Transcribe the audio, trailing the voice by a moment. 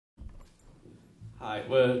Hi,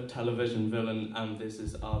 we're Television Villain, and this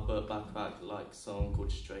is our Burt Bacharach-like song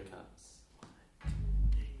called Stray Cats.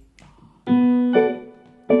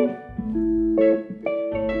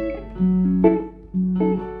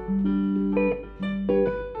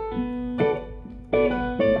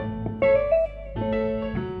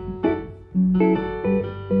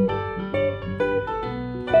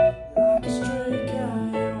 Like a stray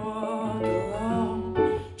cat, you walk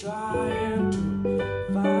alone, trying to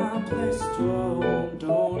find places to roam.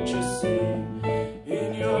 Don't you see?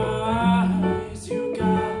 In your eyes, you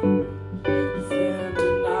got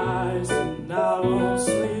phantom eyes, and I won't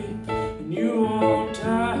sleep, and you won't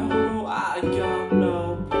tell. I got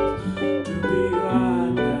no place to be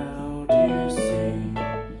right now. Do you see?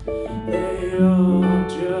 They are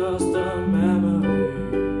just a memory.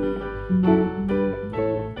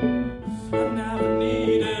 I never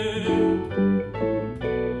needed,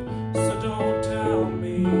 so don't tell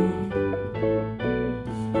me.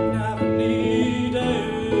 I never needed.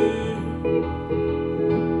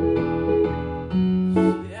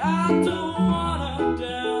 I don't wanna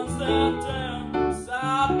dance that dance.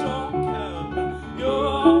 I don't care about your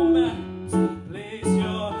romance. Place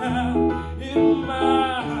your hand in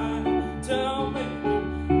mine. Tell me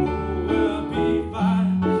who will be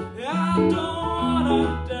fine. I don't wanna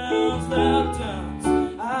dance that dance.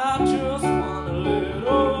 I just want a little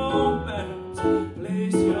romance.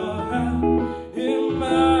 Place your hand in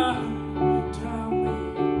mine. Tell me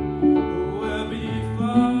who will be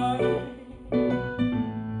fine.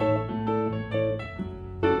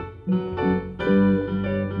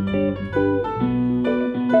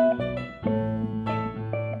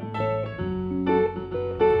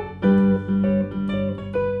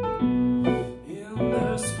 In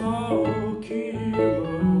the smoky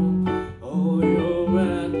room, oh, your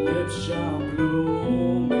red lips shall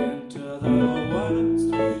bloom into the west.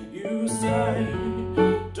 You say,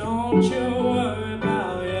 don't you worry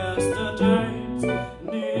about yesterdays.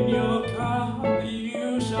 And in your car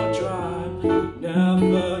you shall drive,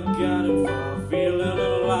 never getting far, feeling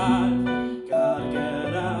alive. Gotta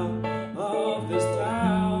get out of this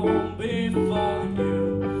town before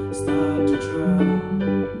you start to drown.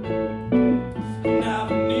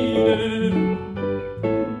 Never needed,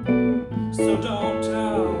 so don't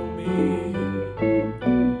tell me.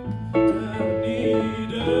 Never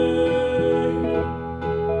needed.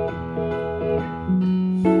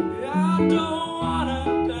 I don't wanna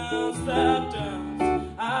dance that dance.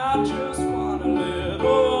 I just want a little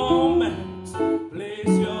romance. Place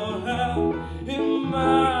your hand in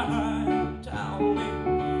mine. Tell me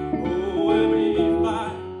who will be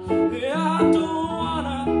fine. I don't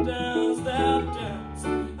wanna dance that dance.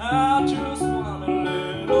 I just want a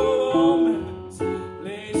little romance.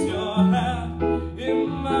 Place your hand in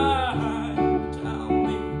mine. Tell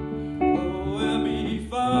me who will be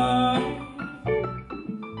fine.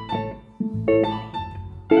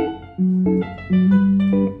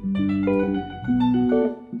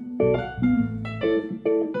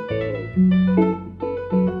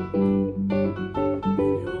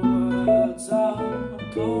 Your words are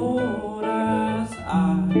cold as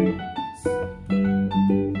ice.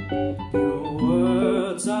 Your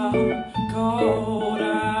words are cold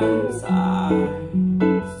as ice.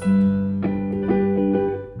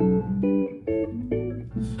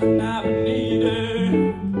 I never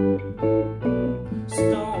needed, so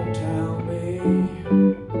don't tell me.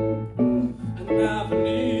 I never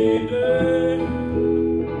needed.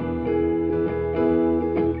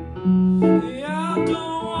 I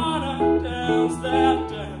don't wanna dance that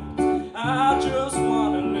dance. I just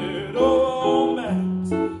want a little romance.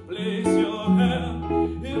 Place your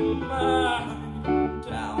hand in mine.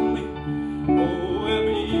 Tell me who will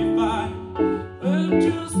be fine. I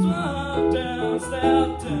just wanna dance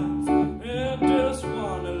that dance.